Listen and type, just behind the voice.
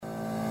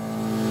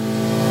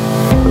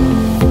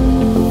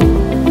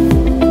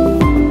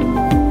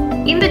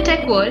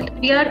world,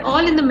 we are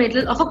all in the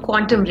middle of a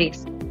quantum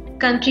race.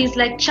 Countries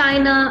like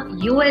China,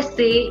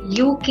 USA,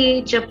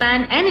 UK,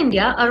 Japan, and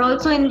India are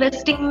also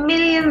investing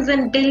millions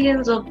and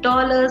billions of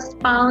dollars,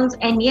 pounds,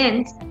 and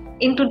yens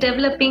into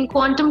developing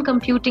quantum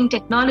computing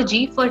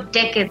technology for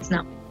decades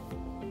now.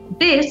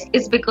 This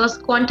is because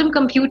quantum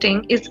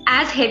computing is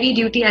as heavy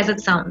duty as it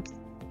sounds.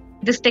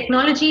 This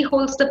technology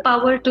holds the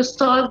power to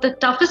solve the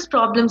toughest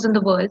problems in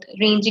the world,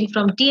 ranging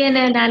from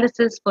DNA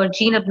analysis for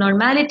gene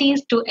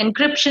abnormalities to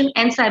encryption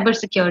and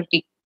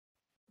cybersecurity.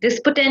 This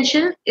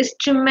potential is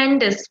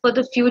tremendous for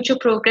the future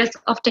progress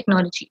of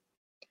technology.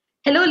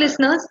 Hello,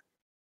 listeners.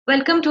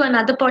 Welcome to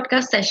another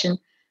podcast session.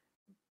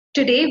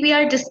 Today, we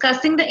are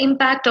discussing the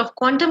impact of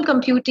quantum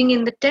computing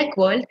in the tech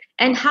world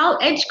and how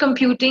edge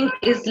computing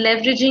is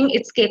leveraging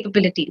its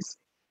capabilities.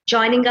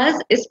 Joining us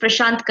is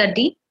Prashanth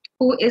Kaddi,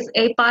 who is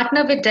a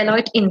partner with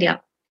Deloitte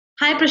India.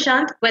 Hi,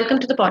 Prashanth. Welcome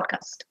to the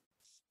podcast.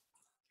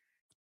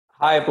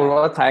 Hi,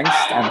 Purva. Thanks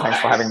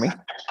for having me.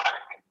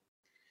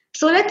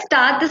 So let's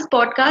start this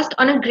podcast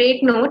on a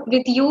great note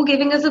with you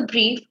giving us a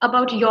brief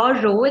about your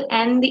role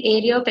and the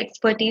area of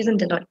expertise in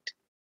Deloitte.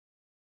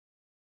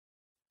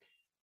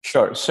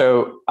 Sure.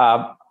 So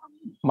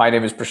my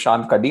name is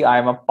Prashanth Kaddi. I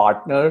am a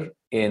partner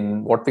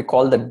in what we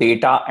call the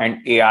data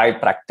and AI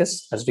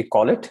practice, as we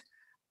call it.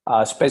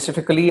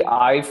 Specifically,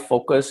 I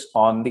focus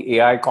on the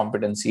AI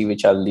competency,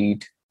 which I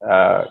lead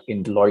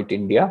in Deloitte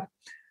India.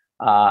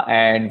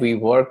 And we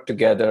work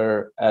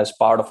together as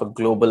part of a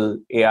global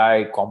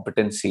AI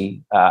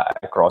competency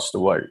across the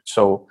world.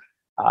 So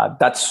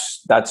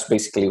that's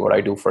basically what I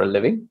do for a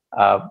living,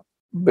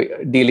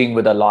 dealing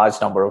with a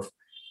large number of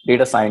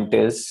data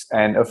scientists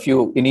and a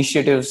few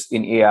initiatives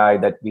in AI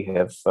that we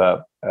have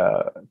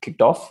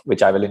kicked off,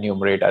 which I will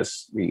enumerate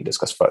as we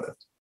discuss further.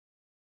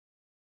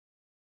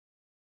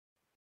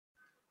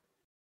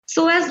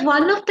 So as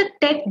one of the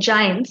tech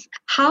giants,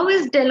 how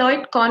is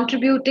Deloitte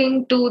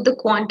contributing to the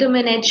quantum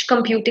and edge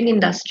computing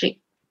industry?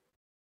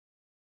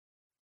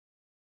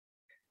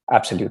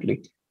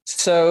 Absolutely.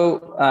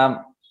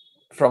 So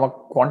from a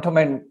quantum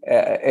and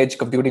edge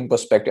computing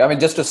perspective, I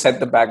mean, just to set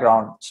the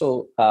background.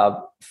 So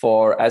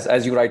for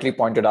as you rightly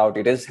pointed out,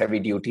 it is heavy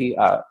duty.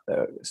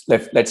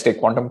 Let's take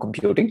quantum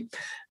computing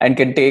and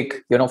can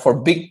take, for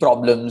big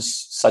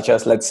problems such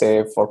as, let's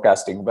say,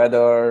 forecasting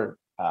weather,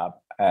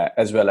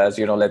 as well as,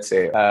 let's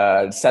say,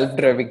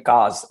 self-driving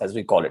cars, as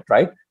we call it,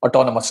 right?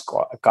 Autonomous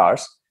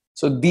cars.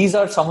 So these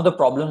are some of the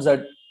problems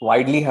that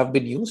widely have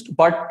been used.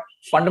 But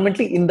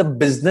fundamentally, in the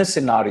business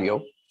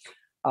scenario,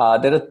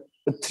 there are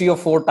 3 or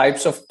 4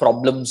 types of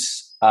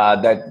problems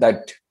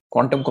that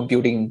quantum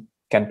computing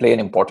can play an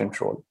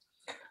important role.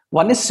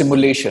 One is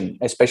simulation,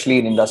 especially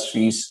in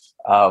industries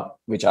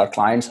which our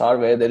clients are,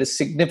 where there is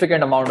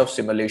significant amount of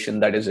simulation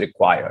that is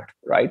required,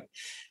 right?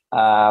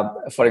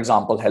 For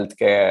example,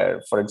 healthcare,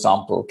 for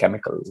example,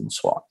 chemicals, and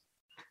so on.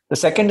 The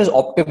second is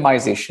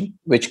optimization,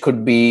 which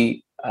could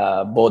be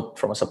both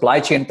from a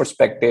supply chain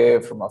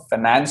perspective, from a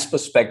finance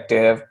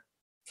perspective,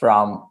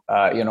 from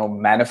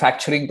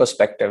manufacturing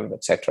perspective,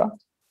 etc.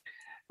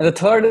 And the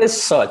third is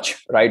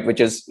search, right? Which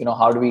is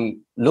how do we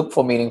look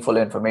for meaningful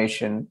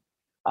information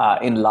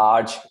in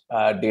large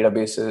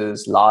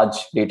databases, large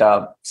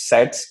data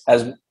sets,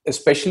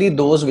 especially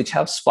those which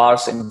have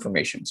sparse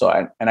information. So,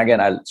 and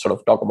again, I'll sort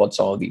of talk about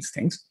some of these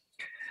things.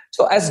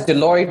 So as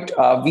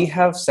Deloitte, we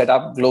have set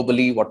up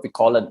globally what we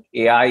call an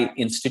AI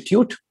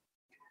Institute,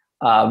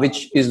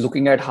 which is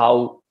looking at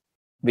how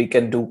we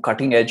can do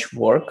cutting edge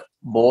work,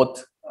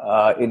 both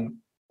in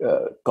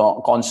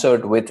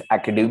concert with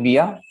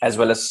academia as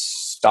well as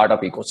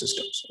startup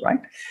ecosystems, right?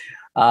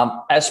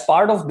 As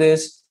part of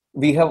this,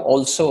 we have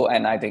also,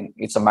 and I think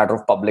it's a matter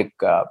of public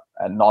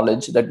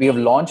knowledge, that we have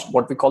launched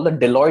what we call the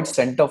Deloitte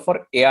Center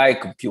for AI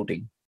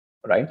Computing,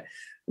 right?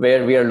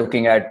 Where we are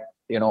looking at,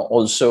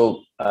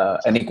 also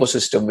an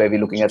ecosystem where we're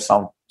looking at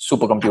some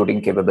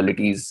supercomputing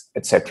capabilities,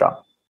 etc.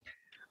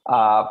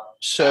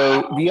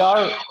 So we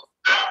are,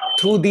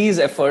 through these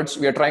efforts,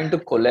 we are trying to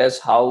coalesce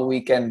how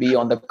we can be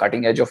on the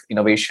cutting edge of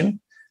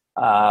innovation.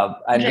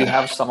 And we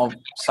have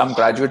some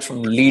graduates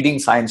from leading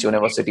science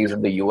universities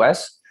in the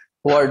US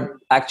who are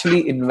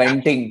actually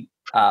inventing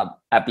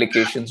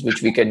applications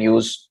which we can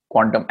use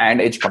quantum and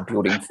edge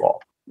computing for,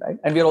 right?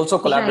 And we're also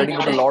collaborating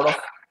with a lot of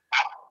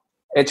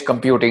edge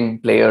computing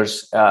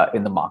players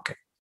in the market.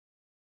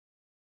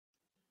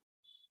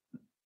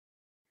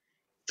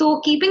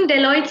 So keeping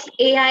Deloitte's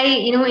AI,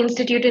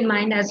 institute in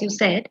mind, as you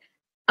said,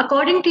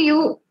 according to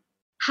you,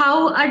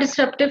 how are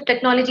disruptive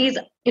technologies,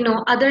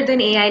 other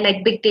than AI,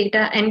 like big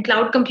data and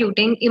cloud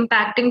computing,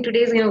 impacting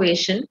today's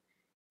innovation?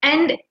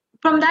 And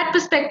from that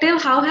perspective,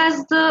 how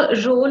has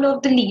the role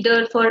of the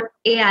leader for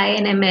AI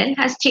and ML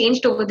has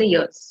changed over the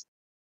years?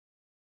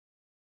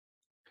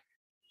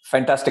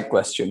 Fantastic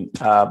question.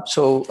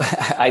 So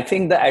I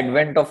think the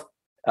advent of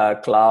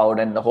cloud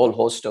and the whole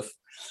host of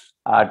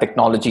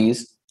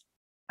technologies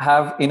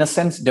have, in a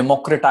sense,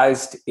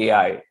 democratized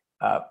AI.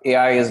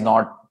 AI is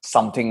not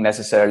something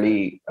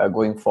necessarily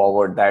going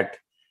forward that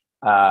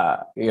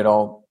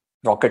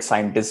rocket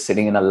scientists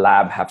sitting in a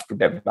lab have to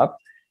develop.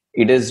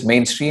 It is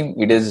mainstream.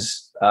 It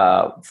is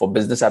for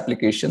business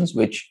applications,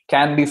 which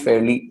can be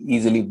fairly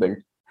easily built.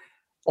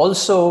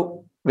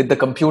 Also, with the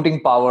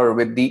computing power,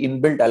 with the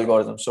inbuilt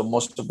algorithms, so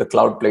most of the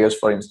cloud players,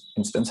 for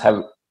instance,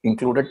 have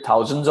included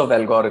thousands of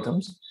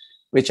algorithms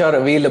which are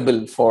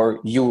available for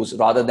use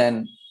rather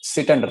than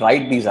sit and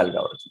write these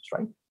algorithms,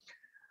 right?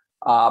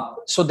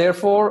 So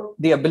therefore,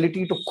 the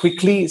ability to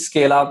quickly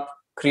scale up,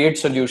 create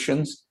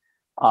solutions,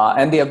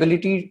 and the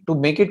ability to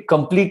make it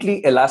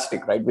completely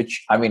elastic, right?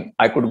 Which, I mean,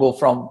 I could go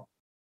from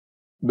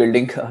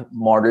building a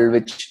model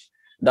which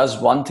does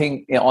one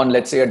thing on,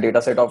 let's say, a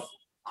data set of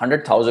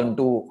 100,000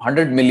 to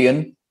 100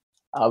 million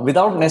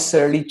without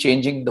necessarily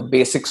changing the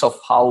basics of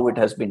how it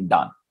has been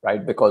done,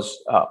 right? Because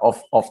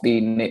of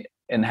the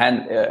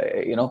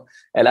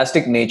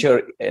elastic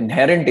nature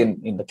inherent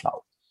in the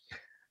cloud.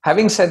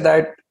 Having said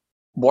that,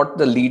 what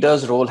the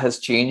leader's role has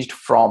changed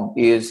from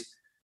is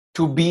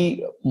to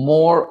be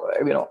more,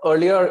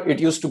 earlier it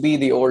used to be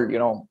the old,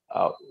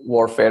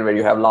 warfare where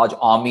you have large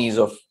armies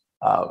of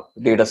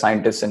data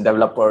scientists and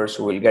developers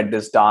who will get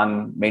this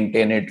done,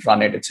 maintain it,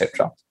 run it,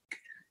 etc.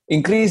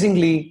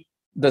 Increasingly,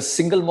 the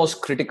single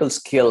most critical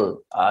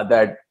skill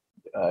that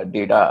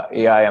data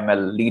AI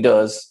ML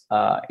leaders,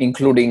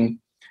 including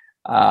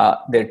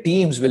their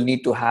teams, will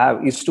need to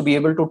have is to be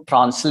able to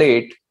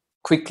translate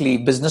quickly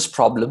business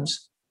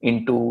problems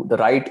into the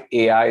right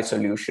AI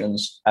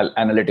solutions,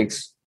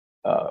 analytics,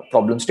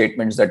 problem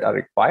statements that are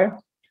required,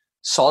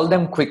 solve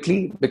them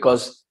quickly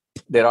because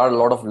there are a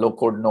lot of low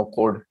code, no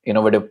code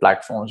innovative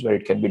platforms where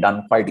it can be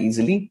done quite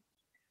easily,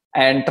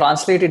 and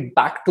translate it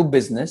back to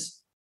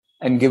business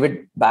and give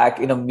it back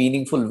in a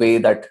meaningful way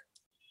that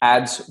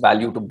adds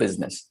value to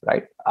business,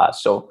 right?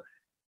 So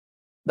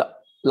the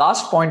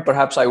last point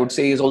perhaps I would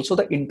say is also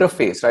the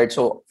interface, right?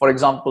 So for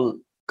example,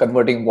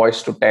 converting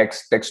voice to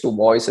text, text to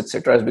voice,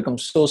 etc., has become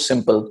so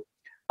simple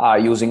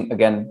using,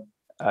 again,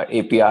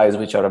 APIs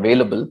which are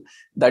available,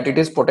 that it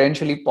is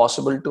potentially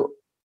possible to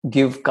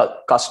give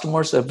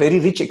customers a very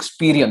rich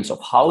experience of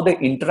how they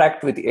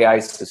interact with AI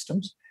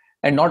systems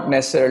and not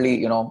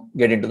necessarily,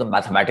 get into the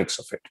mathematics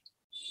of it.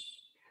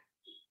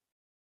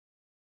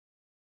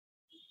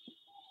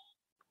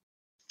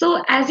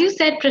 So, as you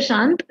said,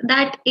 Prashanth,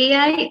 that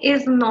AI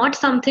is not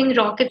something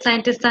rocket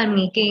scientists are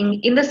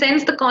making. In the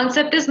sense, the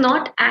concept is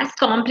not as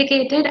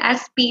complicated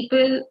as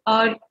people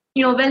or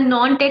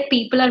non-tech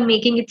people are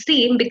making it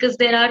seem, because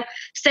there are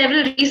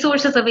several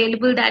resources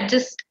available that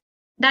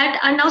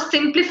are now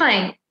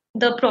simplifying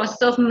the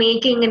process of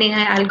making an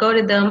AI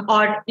algorithm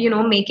or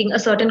making a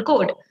certain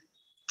code.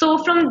 So,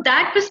 from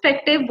that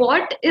perspective,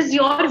 what is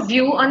your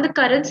view on the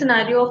current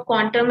scenario of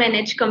quantum and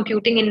edge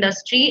computing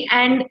industry?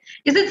 And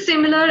is it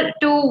similar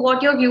to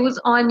what your views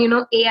on,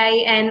 AI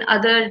and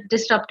other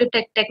disruptive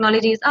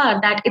technologies are?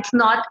 That it's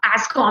not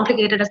as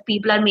complicated as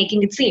people are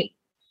making it seem.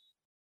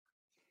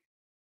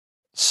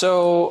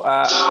 So,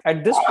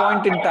 at this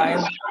point in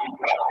time,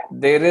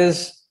 there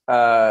is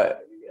a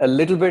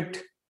little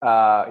bit,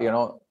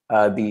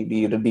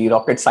 the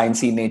rocket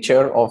sciencey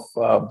nature of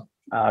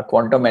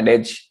quantum and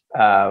edge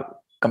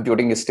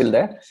computing is still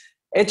there.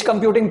 Edge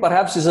computing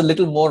perhaps is a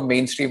little more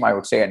mainstream, I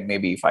would say, and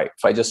maybe if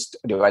I just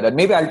divide that,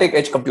 maybe I'll take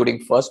edge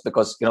computing first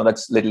because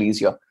that's a little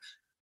easier.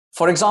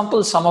 For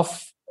example, some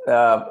of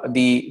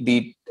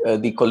the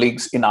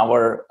colleagues in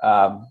our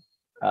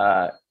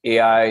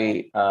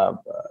AI,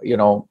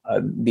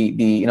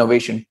 the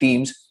innovation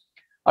teams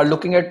are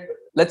looking at,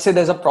 let's say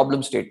there's a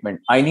problem statement.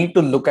 I need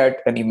to look at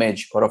an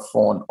image or a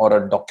phone or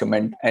a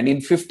document, and in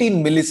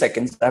 15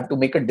 milliseconds, I have to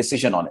make a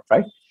decision on it,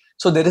 right?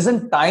 So there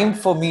isn't time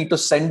for me to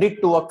send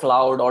it to a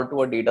cloud or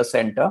to a data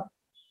center,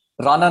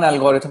 run an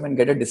algorithm and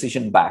get a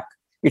decision back.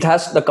 It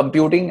has the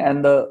computing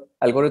and the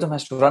algorithm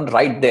has to run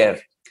right there.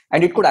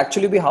 And it could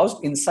actually be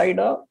housed inside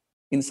a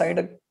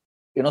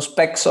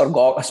specs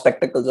or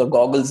spectacles or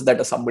goggles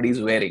that somebody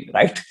is wearing,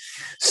 right?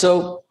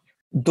 So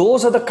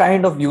those are the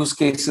kind of use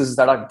cases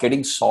that are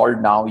getting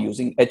solved now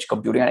using edge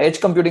computing. And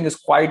edge computing is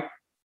quite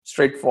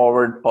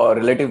straightforward or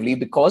relatively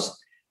because,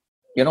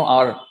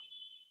 our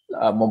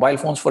mobile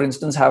phones, for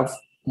instance, have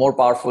more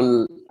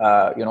powerful,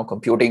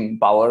 computing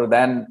power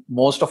than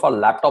most of our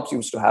laptops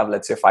used to have,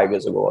 let's say 5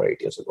 years ago or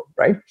 8 years ago,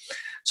 right?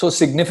 So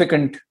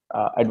significant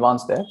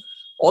advance there.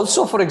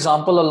 Also, for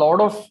example, a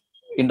lot of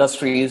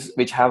industries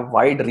which have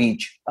wide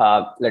reach,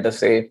 let us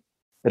say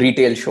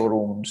retail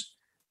showrooms,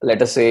 let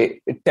us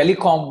say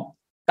telecom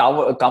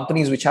tower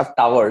companies which have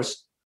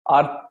towers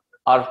are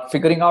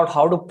figuring out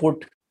how to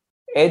put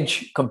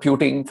edge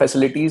computing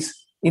facilities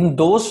in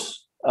those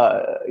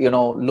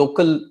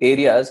local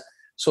areas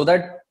so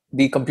that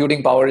the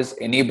computing power is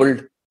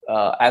enabled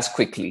as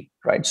quickly,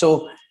 right?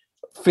 So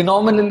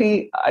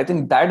phenomenally, I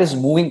think that is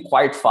moving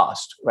quite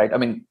fast, right? I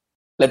mean,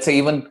 let's say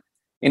even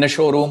in a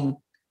showroom,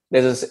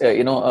 there's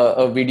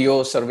a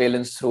video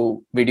surveillance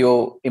through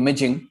video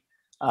imaging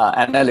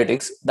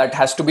analytics that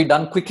has to be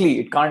done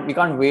quickly. We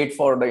can't wait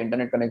for the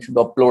internet connection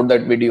to upload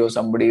that video.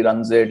 Somebody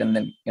runs it and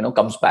then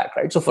comes back,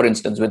 right? So for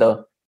instance, with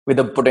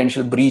a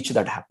potential breach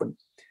that happened.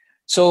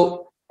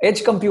 So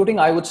edge computing,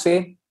 I would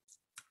say,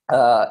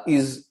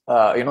 is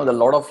the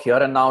lot of here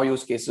and now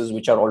use cases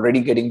which are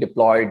already getting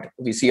deployed.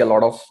 We see a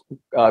lot of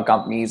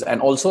companies,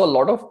 and also a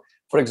lot of,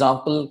 for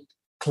example,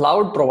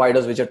 cloud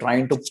providers which are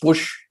trying to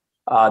push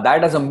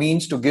that as a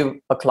means to give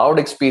a cloud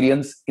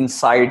experience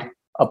inside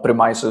a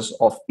premises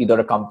of either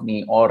a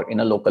company or in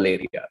a local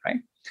area, right?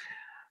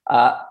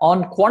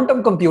 On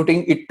quantum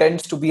computing, it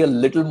tends to be a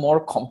little more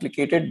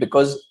complicated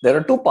because there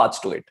are two parts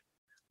to it.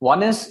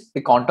 One is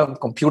the quantum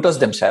computers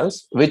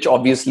themselves, which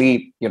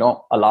obviously,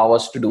 allow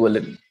us to do a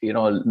little,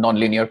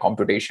 nonlinear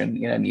computation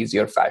in an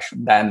easier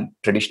fashion than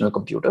traditional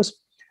computers.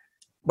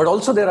 But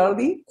also there are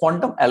the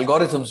quantum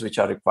algorithms which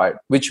are required,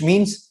 which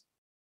means,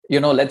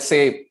 let's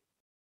say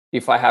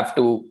if I have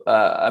to,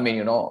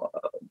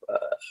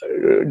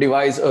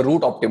 devise a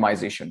route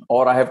optimization,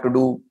 or I have to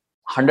do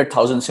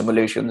 100,000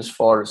 simulations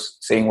for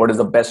saying what is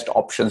the best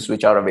options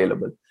which are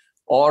available,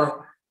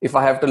 or if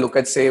I have to look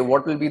at, say,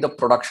 what will be the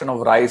production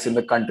of rice in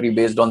the country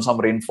based on some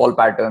rainfall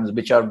patterns,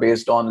 which are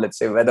based on, let's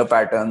say, weather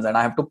patterns, and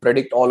I have to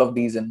predict all of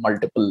these in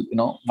multiple,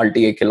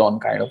 multi-echelon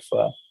kind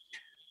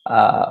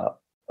of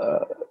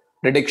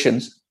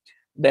predictions,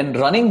 then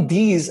running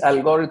these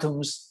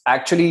algorithms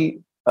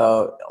actually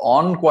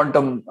on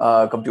quantum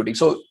computing.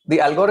 So the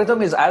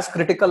algorithm is as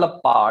critical a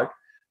part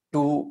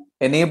to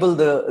enable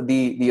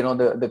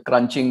the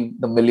crunching,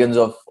 the millions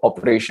of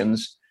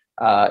operations,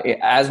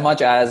 as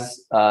much as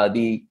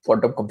the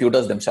quantum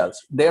computers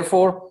themselves.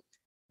 Therefore,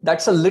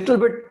 that's a little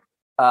bit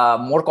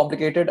more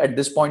complicated at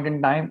this point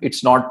in time.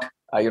 It's not,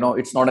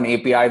 it's not an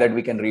API that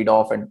we can read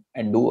off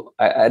and do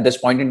at this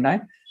point in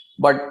time.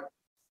 But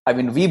I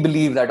mean, we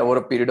believe that over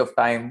a period of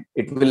time,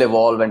 it will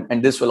evolve,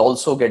 and this will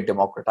also get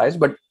democratized.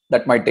 But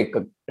that might take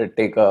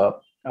a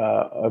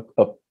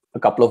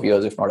couple of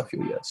years, if not a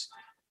few years.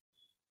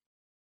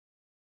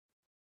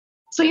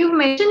 So you've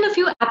mentioned a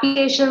few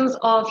applications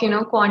of,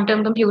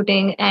 quantum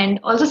computing, and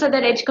also said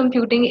that edge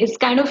computing is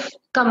kind of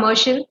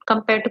commercial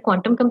compared to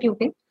quantum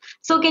computing.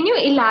 So can you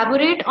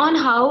elaborate on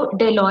how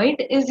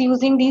Deloitte is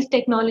using these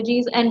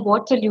technologies and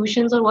what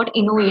solutions or what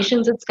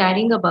innovations it's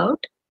carrying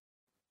about?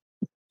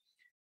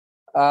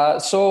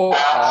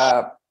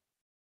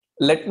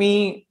 Let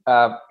me,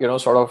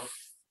 sort of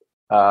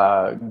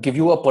give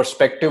you a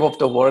perspective of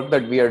the work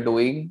that we are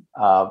doing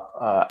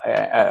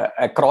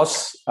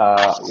across,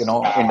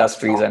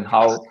 industries, and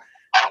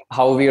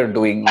how we are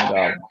doing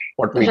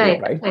what we do,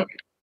 right?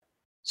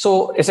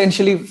 So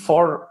essentially,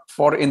 for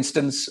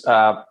instance,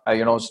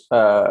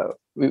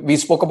 we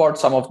spoke about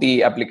some of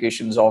the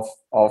applications of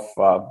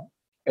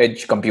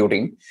edge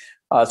computing.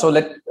 So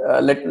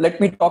let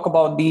me talk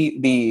about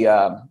the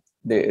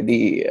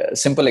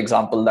simple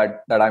example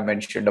that I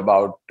mentioned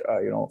about,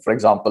 for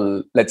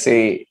example, let's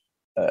say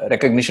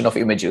recognition of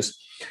images.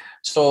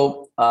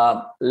 So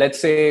let's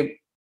say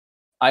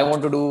I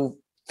want to do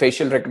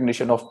facial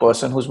recognition of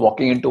person who's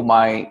walking into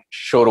my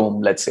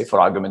showroom, let's say, for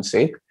argument's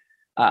sake,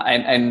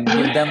 and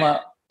give them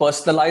a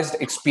personalized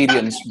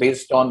experience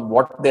based on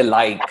what they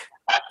like,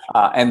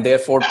 and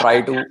therefore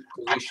try to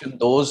position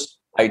those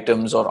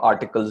items or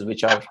articles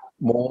which are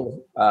more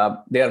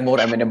they are more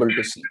amenable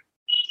to see,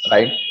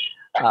 right?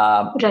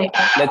 Right.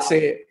 Let's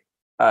say,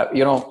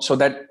 so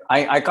that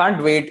I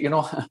can't wait,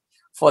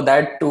 for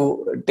that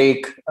to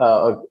take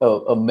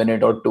a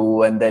minute or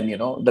two, and then,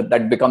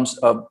 that becomes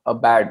a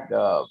bad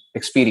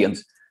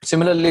experience.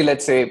 Similarly,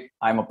 let's say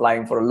I'm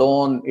applying for a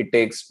loan, it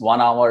takes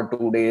 1 hour,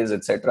 2 days,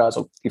 etc.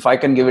 So if I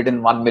can give it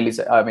in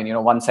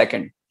 1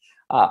 second,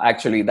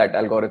 actually that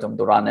algorithm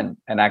to run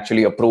and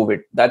actually approve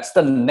it, that's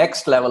the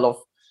next level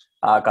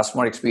of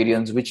customer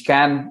experience, which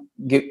can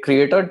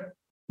create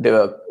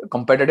the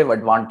competitive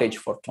advantage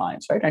for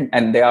clients, right?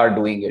 And they are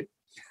doing it.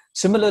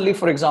 Similarly,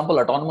 for example,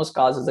 autonomous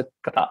cars is a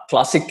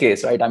classic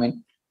case, right? I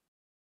mean,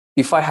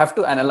 if I have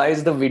to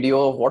analyze the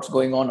video of what's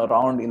going on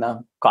around in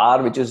a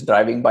car which is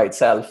driving by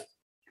itself,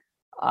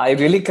 I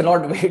really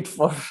cannot wait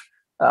for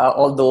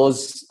all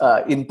those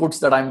inputs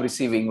that I'm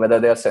receiving, whether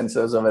they're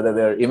sensors or whether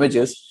they're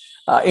images,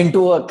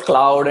 into a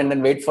cloud, and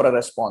then wait for a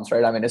response,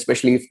 right? I mean,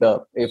 especially if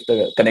the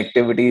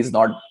connectivity is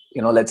not,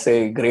 let's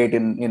say, great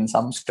in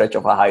some stretch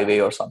of a highway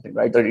or something,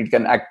 right? That it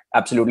can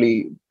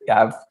absolutely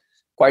have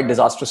quite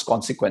disastrous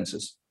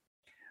consequences.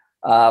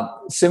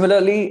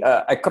 Similarly,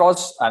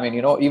 across, I mean,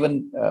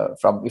 even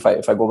from if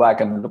I go back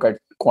and look at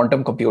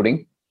quantum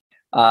computing,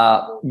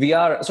 we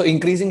are so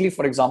increasingly,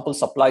 for example,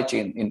 supply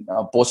chain in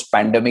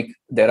post-pandemic,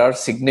 there are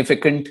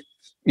significant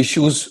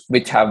issues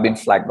which have been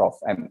flagged off,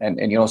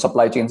 and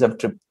supply chains have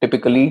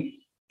typically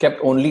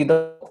kept only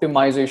the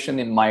optimization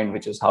in mind,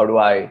 which is how do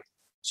I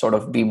sort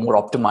of be more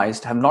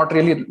optimized, have not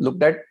really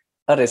looked at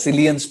a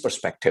resilience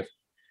perspective,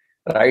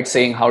 right?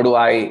 Saying how do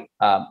I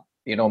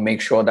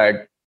make sure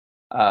that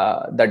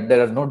that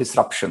there are no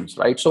disruptions,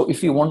 right? So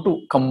if you want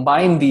to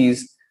combine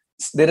these,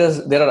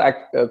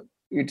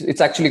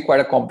 it's actually quite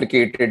a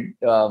complicated,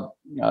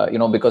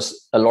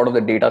 because a lot of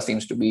the data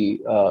seems to be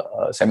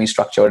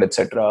semi-structured,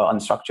 etc.,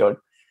 unstructured.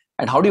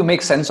 And how do you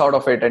make sense out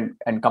of it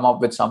and come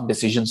up with some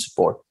decision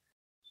support?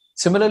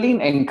 Similarly, in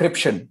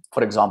encryption,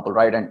 for example,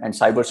 right, and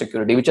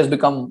cybersecurity, which has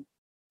become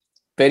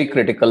very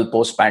critical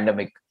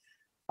post-pandemic.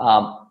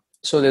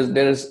 So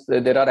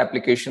there are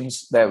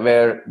applications that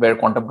where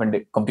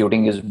quantum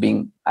computing is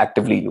being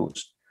actively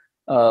used,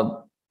 uh,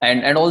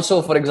 and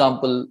also, for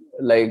example,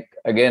 like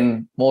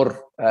again more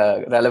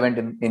relevant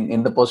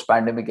in the post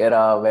pandemic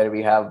era where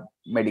we have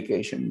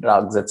medication,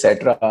 drugs,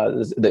 etc.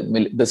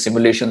 The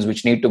simulations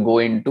which need to go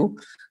into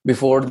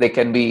before they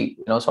can be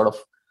sort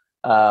of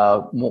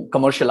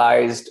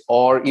commercialized,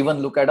 or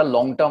even look at a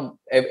long term.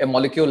 A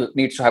molecule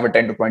needs to have a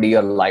 10 to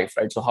 20-year life,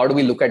 right? So how do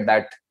we look at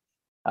that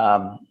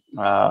um,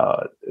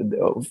 uh,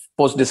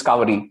 post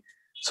discovery?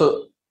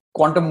 So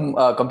quantum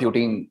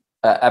computing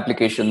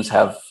applications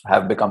have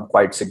become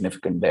quite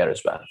significant there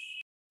as well.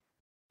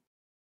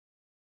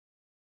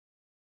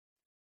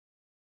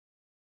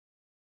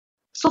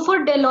 So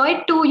for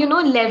Deloitte to,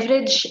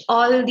 leverage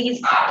all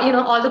these,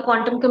 all the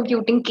quantum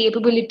computing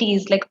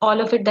capabilities, like all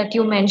of it that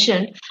you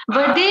mentioned,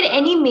 were there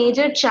any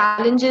major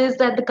challenges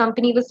that the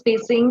company was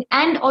facing?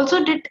 And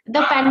also, did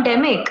the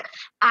pandemic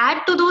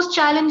add to those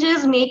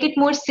challenges, make it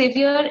more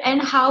severe?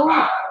 And how,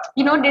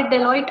 did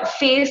Deloitte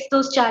face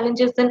those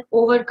challenges and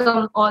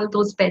overcome all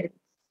those perils?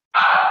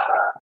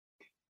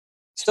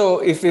 So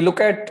if we look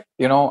at,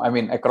 I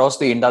mean, across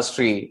the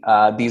industry,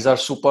 these are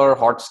super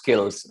hot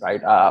skills,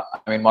 right? I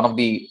mean, one of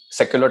the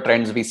secular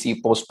trends we see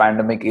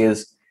post-pandemic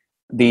is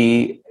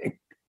the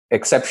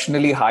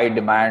exceptionally high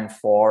demand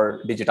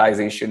for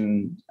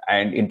digitization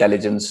and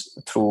intelligence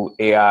through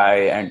AI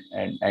and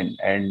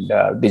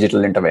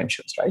digital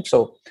interventions, right?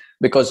 So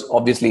because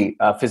obviously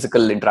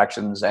physical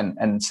interactions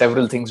and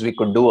several things we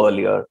could do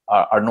earlier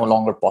are no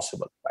longer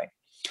possible, right?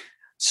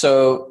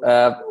 So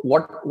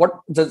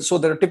so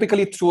there are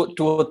typically two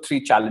or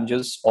three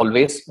challenges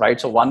always, right?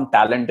 So one,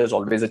 talent is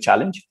always a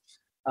challenge.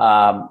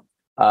 I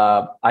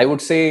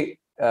would say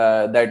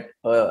that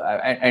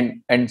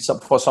so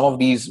for some of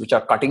these which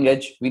are cutting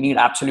edge, we need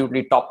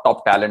absolutely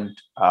top talent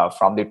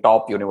from the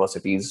top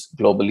universities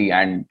globally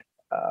and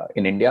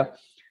in India.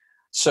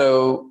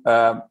 So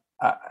I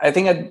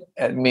think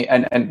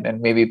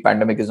and maybe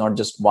pandemic is not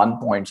just one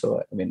point. So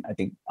I mean, I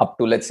think up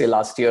to, let's say,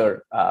 last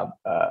year,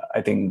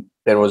 I think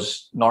there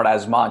was not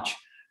as much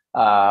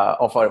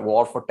of a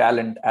war for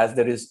talent as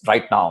there is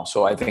right now.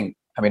 So I think,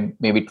 I mean,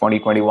 maybe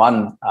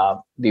 2021,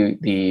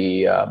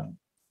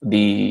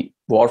 the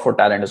war for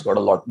talent has got a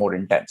lot more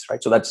intense,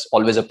 right? So that's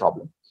always a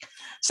problem.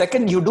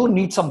 Second, you do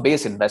need some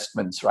base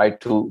investments,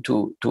 right, to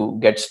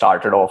get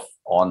started off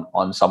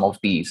on some of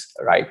these,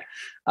 right?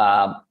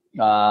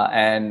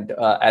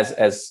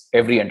 As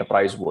every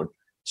enterprise would.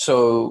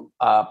 So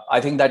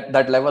I think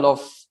that level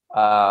of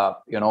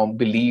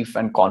belief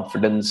and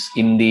confidence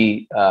in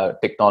the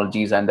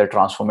technologies and their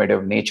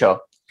transformative nature,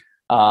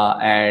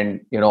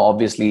 and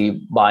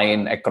obviously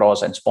buy-in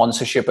across and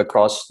sponsorship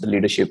across the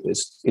leadership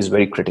is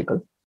very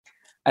critical.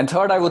 And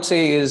third, I would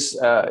say is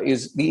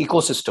the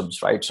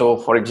ecosystems, right? So,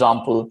 for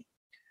example,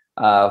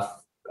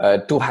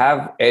 to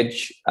have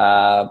edge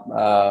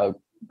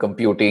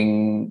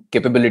computing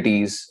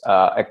capabilities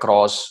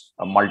across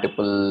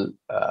multiple,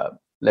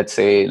 let's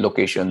say,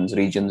 locations,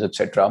 regions,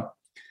 etc.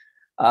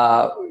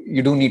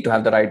 You do need to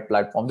have the right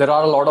platform. There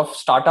are a lot of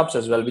startups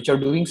as well which are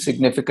doing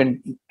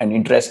significant and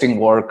interesting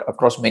work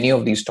across many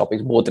of these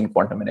topics, both in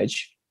quantum and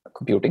edge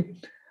computing.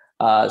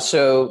 And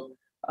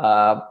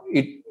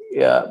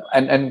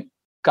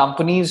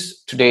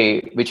companies today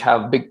which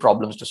have big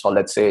problems to solve,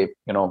 let's say,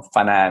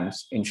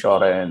 finance,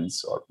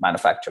 insurance, or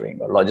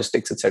manufacturing, or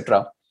logistics,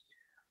 etc.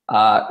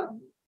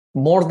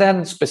 More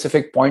than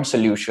specific point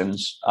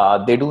solutions,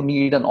 they do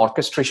need an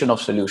orchestration of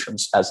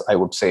solutions, as I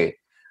would say,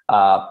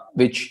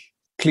 which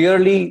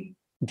clearly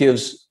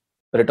gives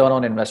return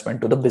on investment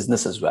to the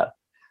business as well.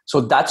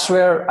 So that's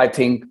where I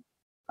think,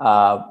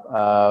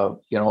 across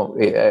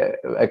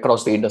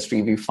the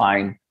industry, we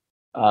find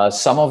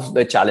some of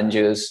the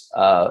challenges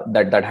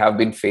that have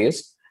been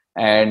faced,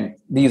 and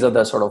these are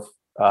the sort of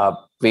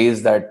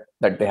ways that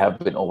they have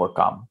been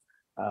overcome.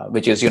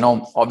 Which is,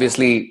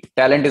 obviously,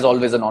 talent is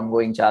always an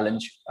ongoing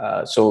challenge.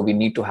 So we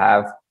need to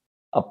have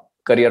a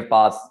career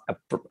path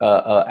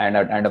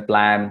and a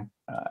plan,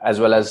 as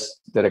well as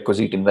the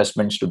requisite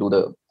investments to do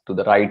the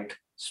right,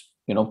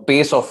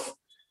 pace of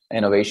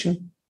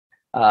innovation.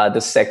 The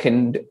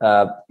second,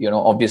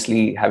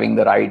 obviously, having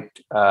the right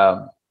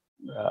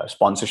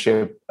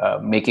sponsorship,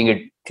 making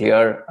it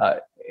clear,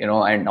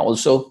 and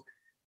also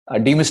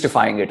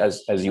demystifying it,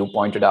 as you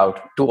pointed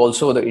out, to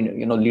also the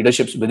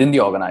leaderships within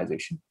the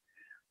organization.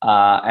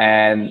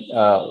 And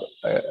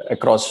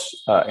across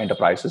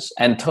enterprises.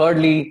 And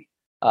thirdly,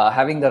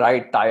 having the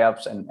right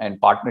tie-ups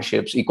and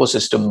partnerships,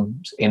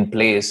 ecosystems in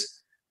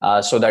place,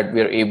 so that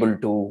we're able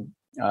to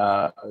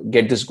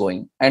get this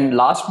going. And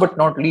last but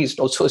not least,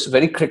 also it's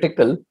very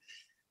critical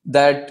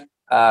that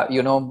as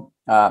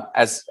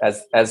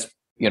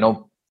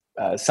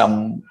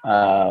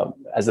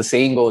the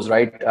saying goes,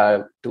 right,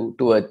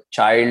 to a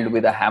child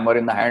with a hammer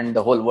in the hand,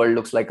 the whole world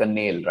looks like a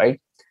nail,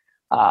 right?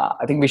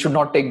 I think we should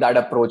not take that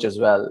approach as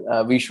well.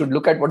 We should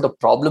look at what the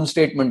problem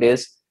statement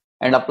is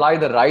and apply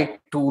the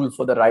right tool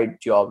for the right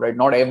job, right?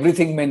 Not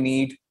everything may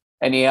need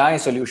an AI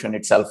solution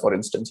itself, for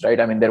instance, right?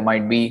 I mean, there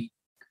might be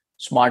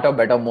smarter,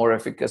 better, more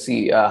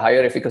efficacy,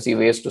 higher efficacy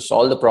ways to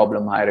solve the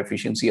problem, higher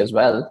efficiency as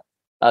well,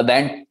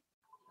 than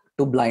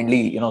to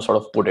blindly, sort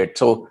of put it.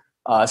 So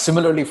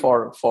similarly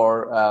for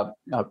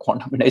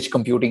quantum and edge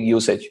computing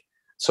usage.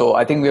 So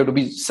I think we have to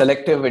be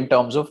selective in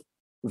terms of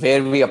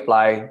where we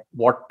apply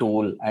what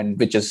tool and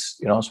which is,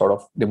 sort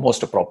of the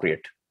most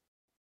appropriate.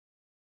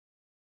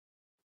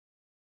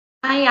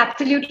 I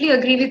absolutely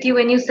agree with you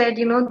when you said,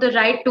 the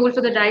right tool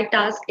for the right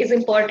task is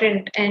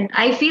important. And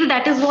I feel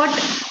that is what,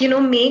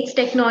 makes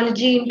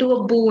technology into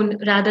a boon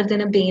rather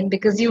than a bane,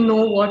 because you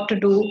know what to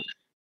do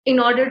in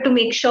order to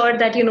make sure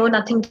that,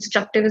 nothing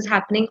destructive is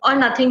happening, or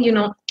nothing,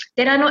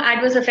 there are no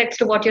adverse effects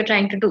to what you're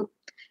trying to do.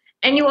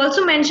 And you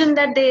also mentioned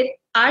that there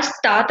are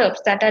startups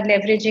that are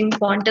leveraging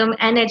quantum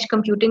and edge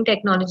computing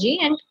technology.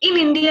 And in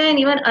India and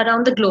even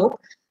around the globe,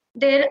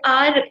 there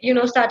are,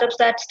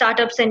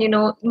 startups and,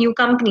 new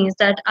companies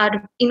that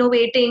are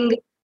innovating,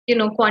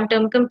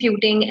 quantum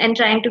computing and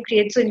trying to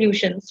create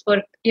solutions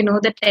for,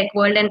 the tech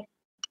world and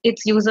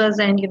its users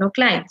and,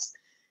 clients.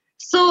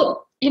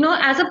 So,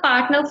 as a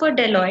partner for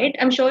Deloitte,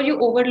 I'm sure you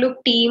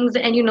overlook teams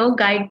and,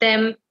 guide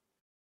them,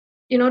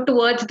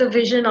 towards the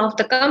vision of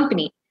the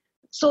company.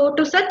 So,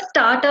 to such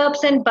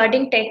startups and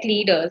budding tech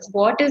leaders,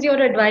 what is your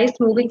advice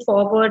moving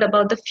forward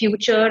about the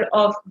future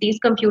of these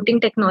computing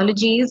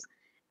technologies?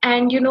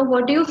 And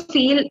what do you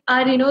feel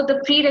are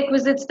the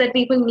prerequisites that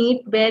people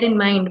need to bear in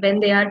mind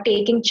when they are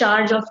taking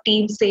charge of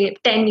teams, say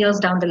 10 years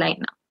down the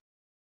line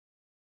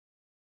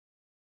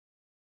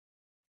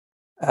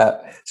now?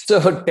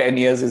 So 10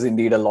 years is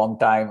indeed a long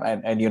time,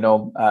 and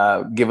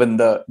given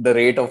the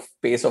rate of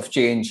pace of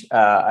change,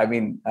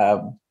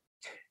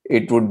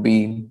 it would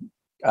be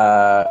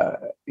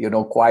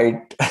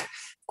quite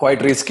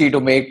quite risky to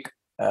make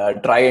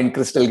try and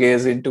crystal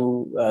gaze into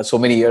so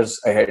many years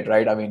ahead,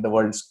 right? I mean, the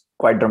world's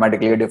quite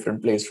dramatically a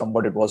different place from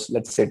what it was,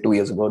 let's say, 2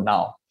 years ago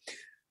now.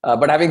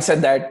 But having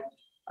said that,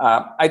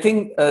 I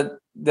think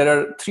there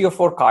are 3 or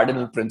 4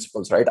 cardinal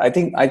principles, right? I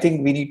think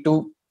we need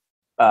to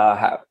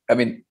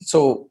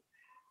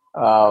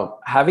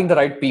having the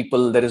right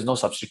people, there is no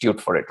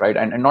substitute for it, right?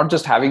 And not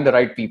just having the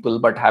right people,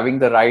 but having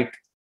the right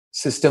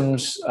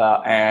systems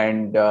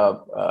and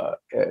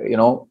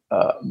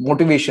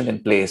motivation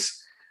in place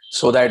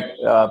so that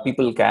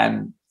people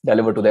can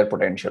deliver to their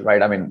potential,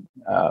 right? I mean,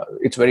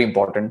 it's very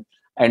important.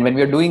 And when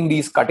we are doing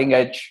these cutting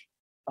edge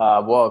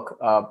work,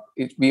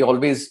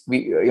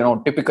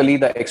 typically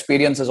the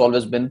experience has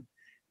always been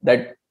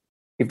that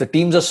if the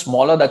teams are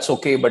smaller, that's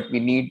okay, but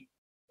we need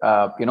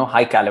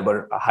high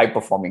caliber, high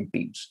performing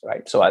teams,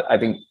 right? So I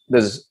think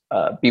this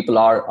people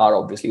are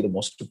obviously the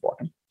most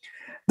important.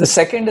 The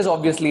second is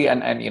obviously,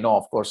 and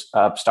of course,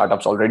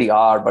 startups already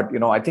are, but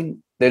I think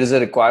there is a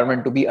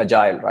requirement to be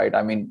agile, right?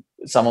 I mean,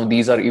 some of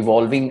these are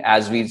evolving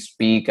as we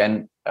speak,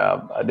 and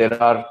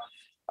there are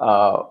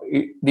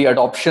the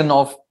adoption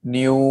of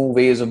new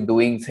ways of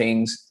doing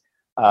things,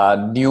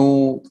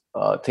 new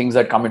things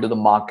that come into the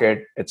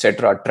market,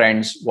 etc.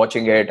 Trends,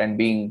 watching it and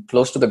being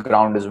close to the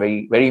ground is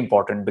very, very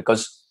important,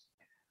 because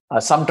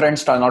some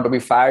trends turn out to be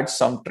fads,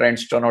 some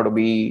trends turn out to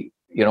be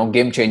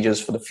game changers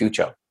for the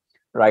future.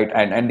 Right.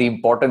 And the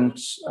important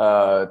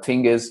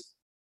thing is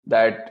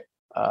that,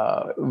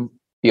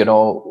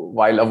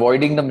 while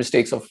avoiding the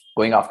mistakes of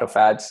going after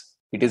fads,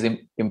 it is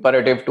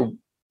imperative to,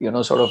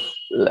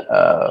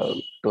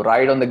 to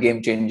ride on the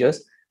game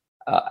changers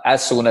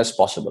as soon as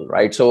possible.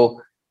 Right.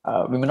 So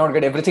we may not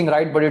get everything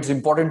right, but it's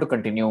important to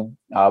continue,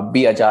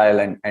 be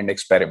agile and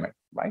experiment.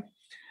 Right.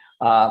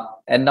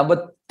 And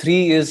number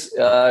 3 is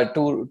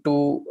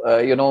to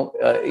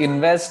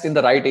invest in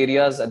the right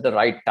areas at the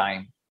right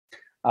time.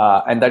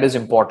 And that is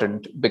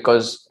important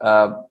because,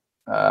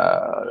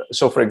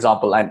 so for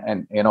example,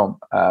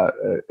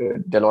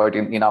 Deloitte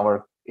in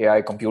our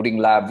AI computing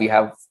lab, we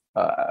have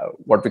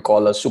what we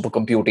call a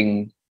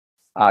supercomputing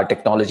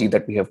technology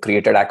that we have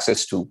created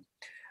access to.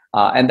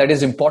 And that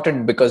is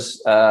important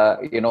because,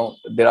 there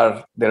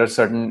are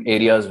certain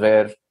areas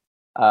where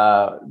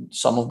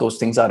some of those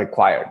things are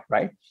required,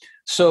 right?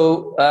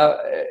 So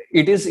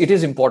it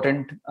is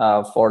important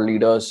for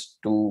leaders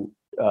to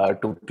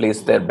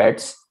place their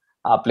bets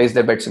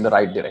in the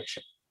right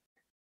direction.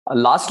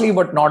 Lastly,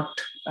 but not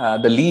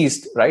the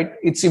least, right?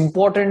 It's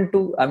important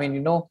to,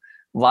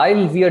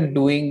 while we are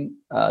doing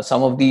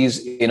some of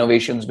these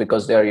innovations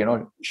because they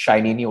are,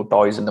 shiny new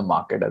toys in the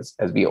market,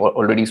 as we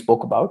already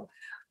spoke about,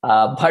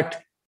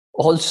 but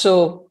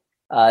also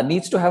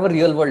needs to have a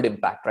real world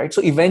impact, right?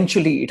 So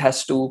eventually it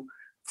has to,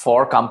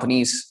 for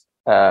companies,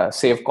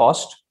 save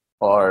cost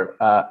or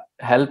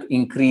help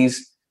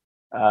increase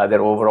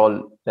their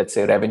overall, let's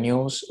say,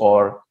 revenues,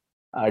 or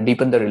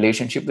deepen the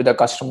relationship with the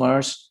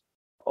customers,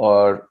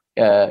 or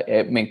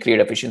may create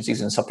efficiencies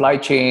in supply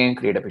chain,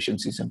 create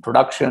efficiencies in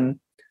production,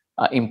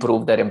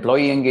 improve their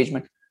employee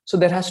engagement. So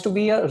there has to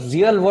be a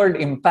real world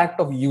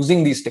impact of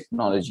using these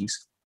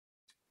technologies.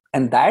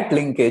 And that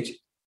linkage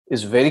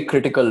is very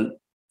critical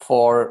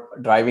for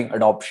driving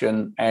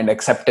adoption and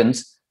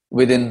acceptance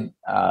within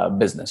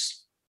business.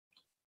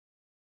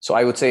 So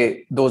I would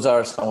say those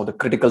are some of the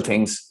critical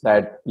things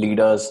that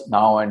leaders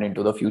now and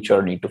into the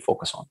future need to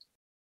focus on.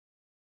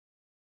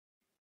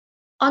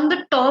 on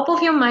the top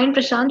of your mind,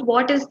 Prashant,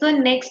 what is the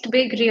next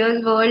big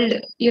real world,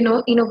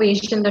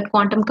 innovation that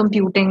quantum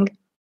computing,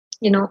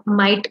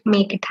 might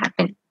make it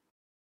happen?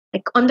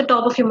 Like on the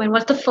top of your mind,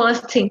 what's the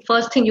first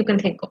thing you can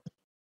think of?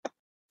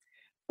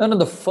 No.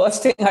 The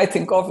first thing I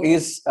think of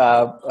is,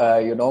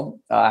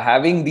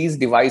 having these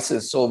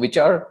devices, so which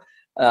are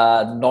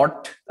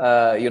not,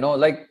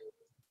 like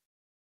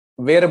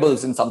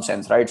wearables in some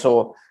sense, right?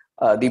 So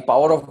the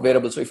power of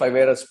wearables. So if I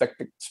wear a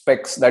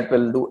specs that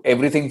will do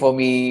everything for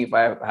me, if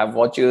I have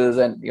watches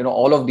and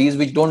all of these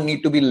which don't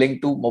need to be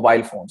linked to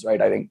mobile phones,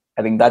 right? I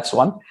think that's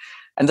one.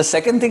 And the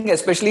second thing,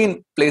 especially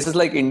in places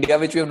like India,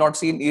 which we have not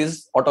seen,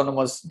 is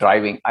autonomous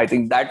driving. I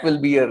think that will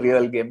be a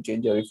real game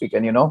changer if we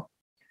can,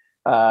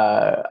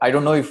 I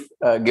don't know if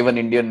given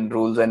Indian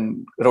rules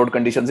and road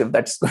conditions, if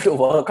that's going to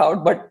work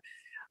out, but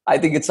I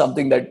think it's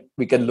something that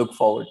we can look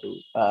forward to,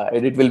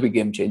 and it will be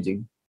game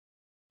changing.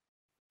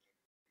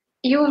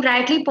 You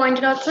rightly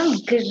pointed out some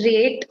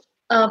great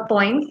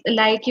points.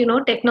 Like,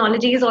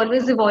 technology is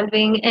always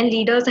evolving, and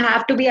leaders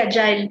have to be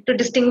agile to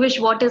distinguish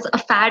what is a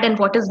fad and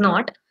what is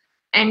not,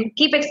 and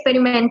keep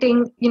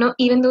experimenting,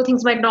 even though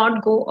things might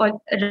not go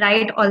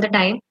right all the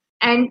time.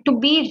 And to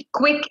be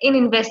quick in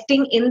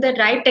investing in the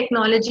right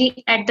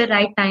technology at the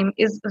right time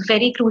is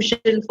very crucial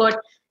for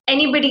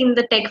anybody in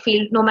the tech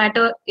field, no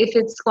matter if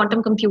it's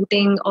quantum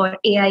computing or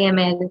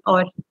AIML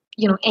or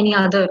any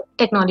other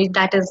technology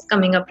that is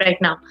coming up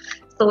right now.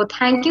 So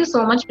thank you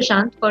so much,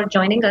 Prashant, for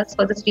joining us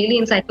for this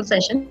really insightful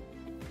session.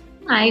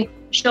 I'm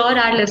sure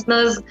our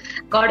listeners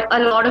got a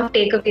lot of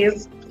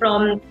takeaways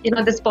from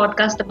this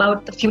podcast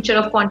about the future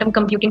of quantum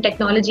computing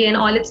technology and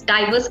all its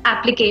diverse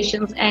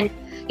applications, and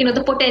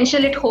the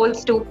potential it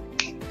holds to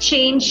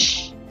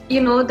change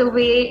the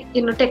way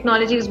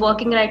technology is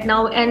working right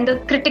now, and the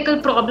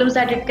critical problems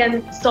that it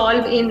can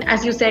solve in,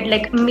 as you said,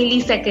 like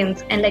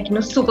milliseconds and like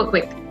super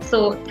quick.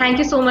 So thank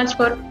you so much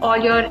for all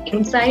your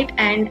insight,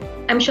 and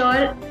I'm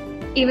sure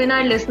even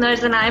our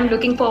listeners and I am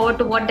looking forward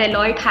to what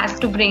Deloitte has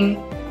to bring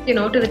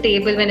to the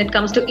table when it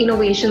comes to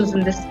innovations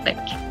in this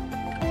spectrum.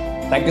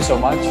 Thank you so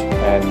much,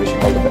 and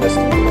wishing all the best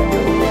to you and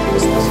your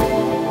listeners.